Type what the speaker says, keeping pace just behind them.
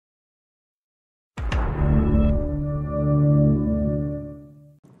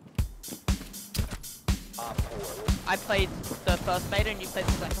I played the first beta and you played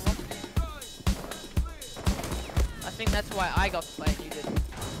the second one. I think that's why I got to play and you didn't.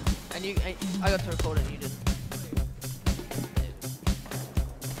 And I got to record it and you didn't.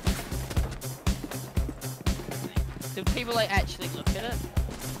 Do people like actually look at it?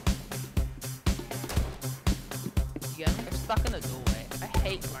 Yeah, I'm stuck in the doorway. I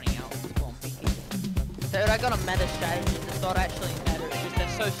hate running out while I'm peeking. Dude, I got a meta strategy that's not actually meta, it's just they're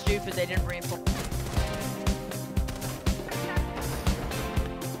so stupid they didn't reinforce.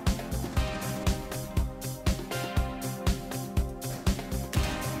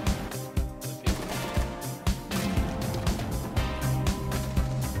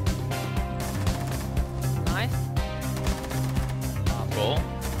 Nice. Cool.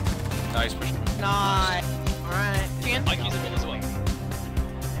 Nice push. Nice. Alright. Again? Mike uses it as well.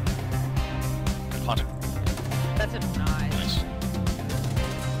 Planting. That's a nice. Nice.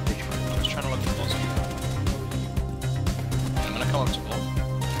 I'm just trying to look for balls. I'm gonna come up to ball.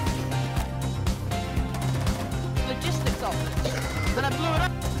 Logistics office. Then I blew it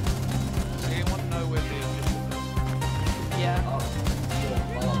up. So you want to know where the objective is? Yeah.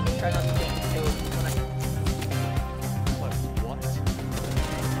 Try not to get killed when Like, what?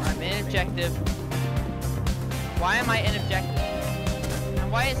 I'm in objective. Why am I in objective?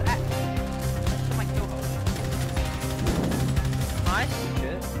 And why is that? To my kill hole. Nice.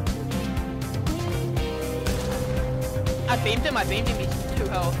 I beamed him, he's 2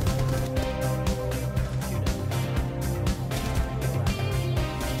 health.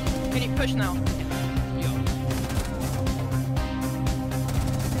 Can you push now?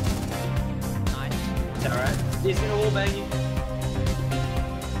 Nice. Is that alright? He's gonna wallbang you.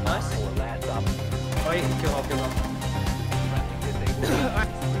 Nice. Oh, you can kill off,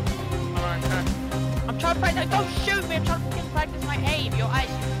 Alright, I'm trying to practice. Don't shoot me! I'm trying to fucking practice my aim. Your eyes.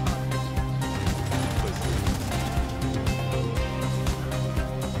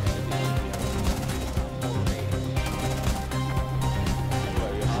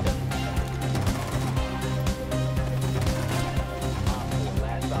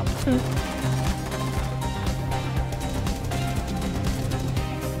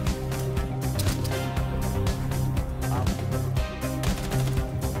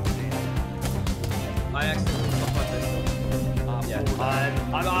 I accidentally stopped my pistol. Yeah.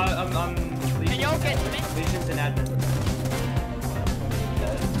 I'm Can y'all get to me? Legion's an admin.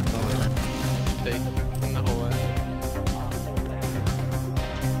 Big in the hallway.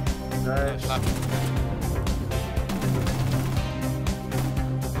 Nice.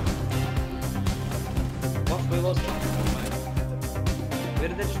 What? We lost it. Where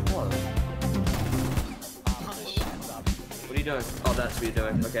did they just blow? What are you doing? Oh, that's what you're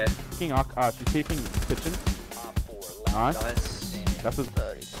doing. Okay. She's taking kitchen. Nice. Nice. That's his.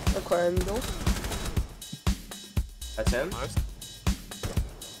 Aquarium door. That's him? Nice.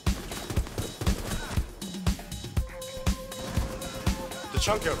 The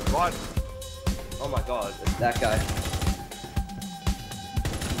chunker, right? Oh my god, it's that guy.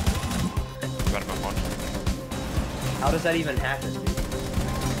 Got him on. How does that even happen, dude?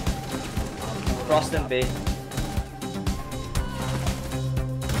 Frost and B.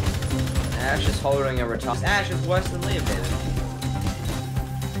 Ash is holding a retard. Ash is worse than Liam, baby.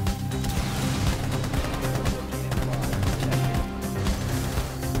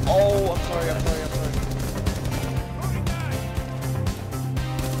 Oh, I'm sorry.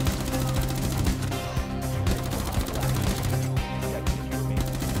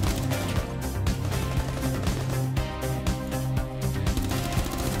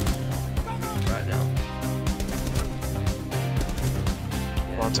 Right now.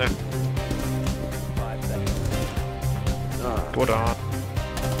 One, two. 5 seconds. Good on.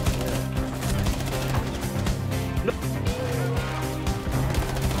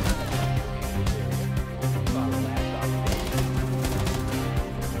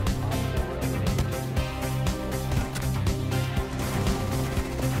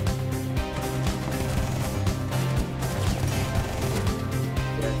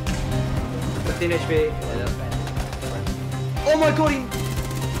 Yeah. 15 HP. Oh my god, he...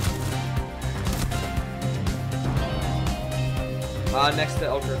 next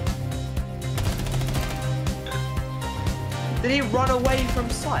to Ultra. Did he run away from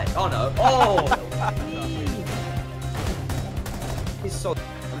sight? Oh no. Oh! He's so...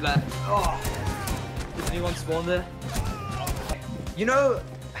 I'm back. Oh! Did anyone spawn there? You know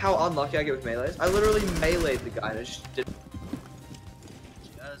how unlucky I get with melees? I literally meleeed the guy and it just didn't...